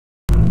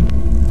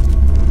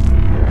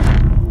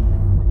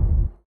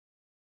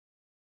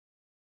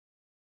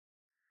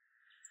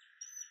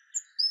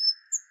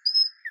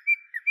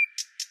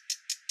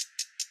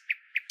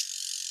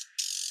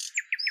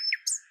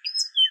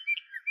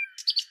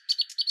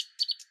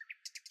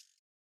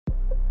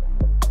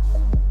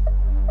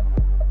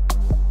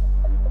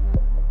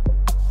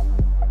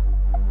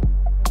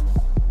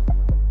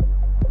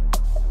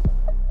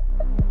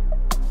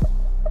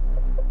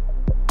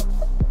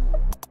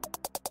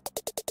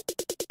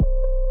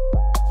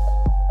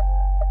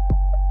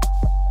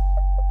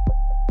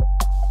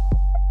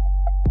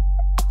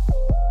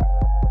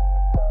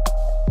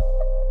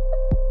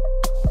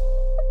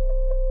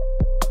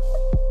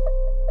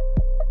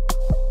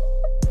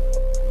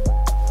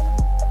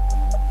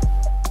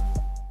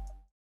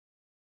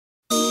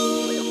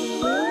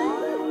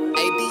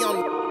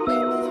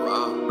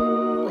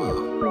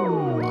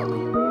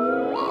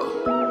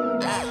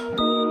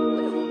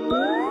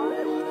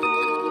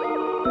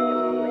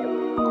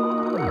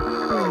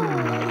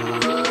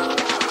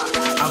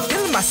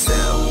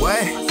myself,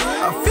 what?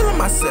 I'm feeling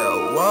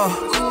myself,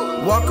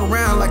 whoa. Walk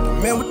around like the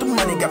man with the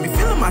money, got me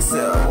feeling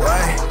myself,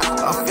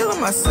 what? I'm feeling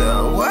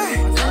myself, what?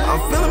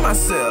 I'm feeling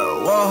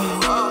myself,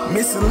 whoa.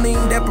 Missing lean,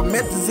 that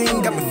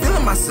promethazine, got me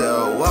feeling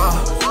myself,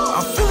 whoa.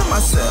 I'm feeling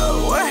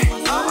myself, what?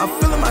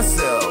 I'm feeling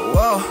myself,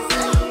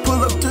 whoa.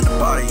 Pull up to the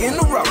party in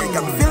the Rari,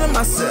 got me feeling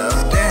myself,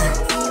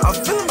 damn. I'm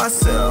feeling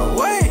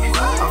myself, wait.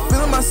 I'm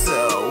feeling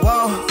myself,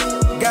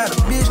 whoa. Got a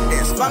bitch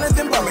that's finer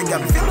than Barbie,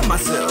 got me feeling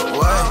myself,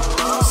 what?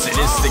 Said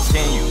it's the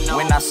king,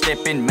 when I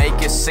step in, make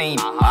a scene.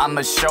 I'm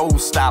a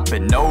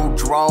showstopper, no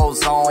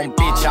draws on,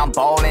 bitch, I'm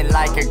ballin'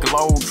 like a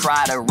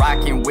globetrotter,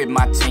 rockin' with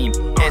my team.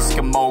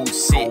 Eskimo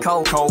sick,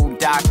 cold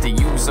doctor,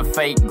 use a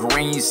fake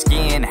green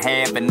skin,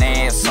 have an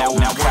asshole.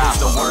 Now what's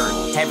the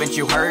word? Haven't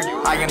you heard?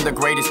 I am the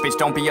greatest, bitch,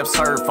 don't be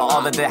absurd. For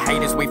all of the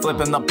haters, we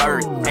flippin' the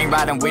bird. Ain't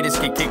riding with us,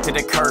 get kicked to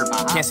the curb.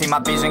 Can't see my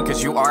vision,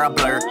 cause you are a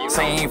blur.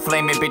 Say ain't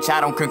flaming, bitch,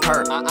 I don't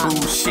concur.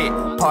 Bullshit,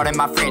 pardon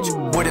my French,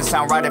 wouldn't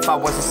sound right if I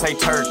wasn't say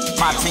turd.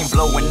 My team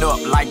blowing up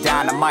like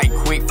dynamite,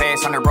 quick,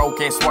 fast, on the road,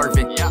 get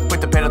swerving.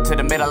 Put the pedal to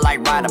the middle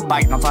like ride a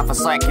bike, no time for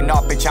slacking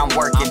off, bitch, I'm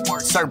working.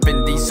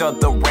 Serving these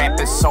other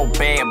rappers so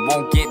bad,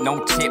 won't get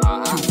no tip.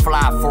 Too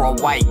fly for a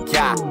white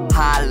guy,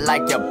 high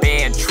like a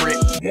bad trip.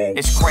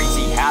 It's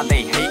crazy how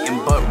they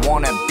hating but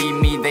wanna be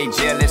me, they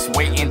jealous.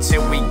 Wait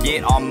until we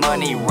get our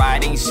money,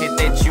 writing shit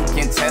that you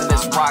can tell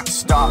us. Rock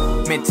star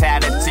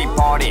mentality,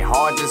 party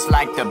hard just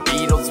like the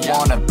Beatles.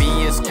 Wanna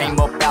be us, came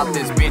up out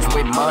this bitch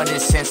with money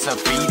since a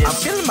fetus. I'm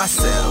feeling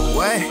myself,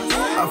 what?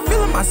 I'm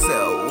feeling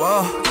myself,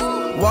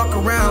 whoa. Walk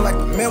around like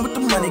the man with the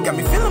money, got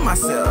me feeling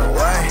myself,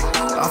 what?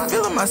 I'm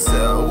feeling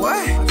myself,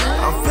 what?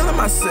 I'm feeling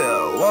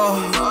myself,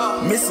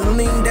 whoa. Missing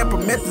lean, that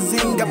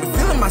promethazine, got me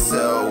feeling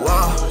myself,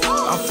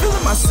 whoa. I'm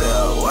feeling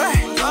myself, what?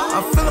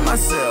 I'm feeling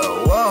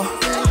myself,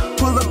 whoa.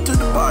 Pull up to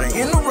the party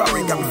in the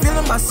Rari, got me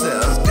feeling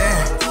myself,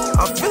 damn.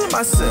 I'm feeling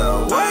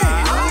myself, wait.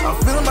 I'm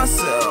feeling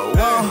myself,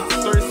 whoa.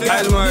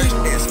 Got a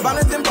bitch that's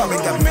finer than Barbie,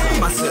 got me feeling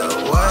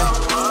myself,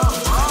 what?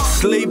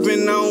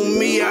 Sleeping on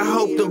me, I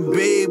hope the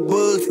bed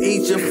bugs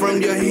eat you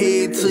from your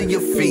head to your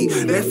feet.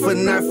 That's for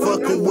not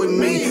fucking with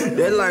me.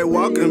 That like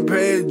walking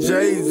past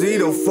Jay-Z,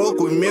 don't fuck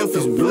with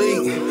Memphis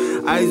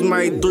Bleak. Ice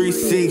Mike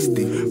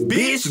 360,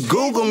 bitch,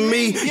 Google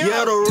me.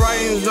 Yeah, the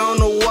writing's on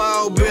the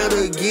wall,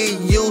 better get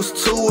used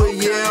to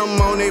it. Yeah,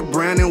 I'm on that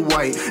brown and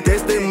white.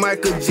 That's that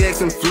Michael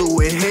Jackson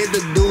fluid. Had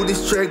to do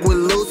this track with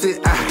Lucid.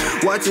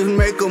 Watch us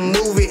make a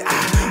movie.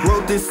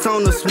 Wrote this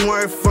on the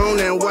smartphone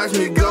and watch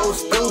me go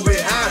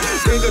stupid.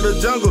 Think of the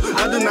jungle,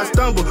 I do not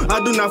stumble, I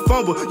do not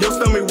fumble. Your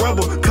stomach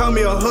rumble, call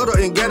me a huddle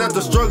and get out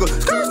the struggle.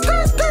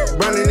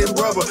 Running this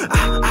rubber,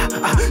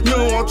 you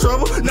don't want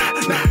trouble? Nah,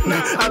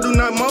 I do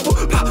not mumble.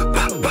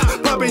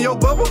 Pop in your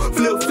bubble,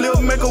 flip,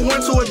 make a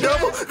one to a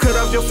double. Cut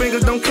off your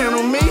fingers, don't count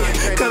on me.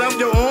 Cut off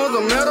your arms,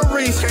 I'm out of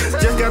reach.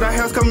 Just got a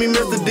house, call me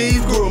Mr.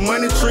 D's. Grew a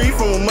money tree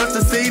from a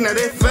mustard seed, now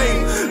that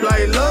fake.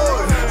 Like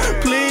Lord,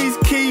 please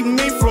keep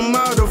me from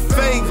all the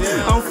fake.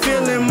 I'm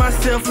feeling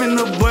myself in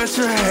a bunch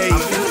of hate. I'm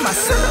feeling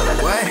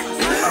myself, what?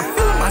 I'm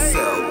feeling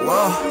myself,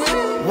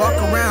 whoa. Walk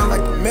around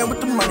like the man with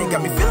the money,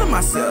 got me feeling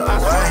myself,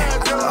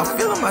 what? I'm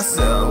feeling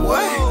myself,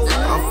 what?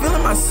 I'm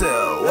feeling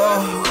myself,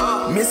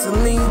 whoa.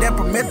 Missing lean, that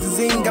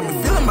promethazine, got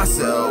me feeling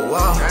myself, whoa.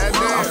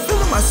 I'm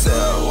feeling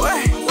myself,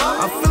 what?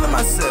 I'm feeling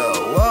myself,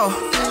 whoa.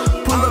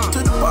 Pull up to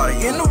the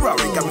party in the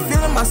Rari, got me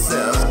feeling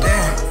myself,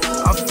 damn.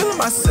 I'm feeling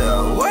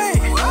myself,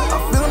 wait.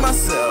 I'm feeling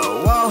myself,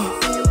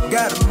 whoa.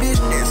 Got a bitch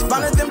that's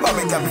finer than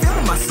Barbie, got me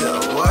feeling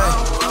myself,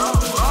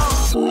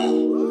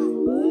 what?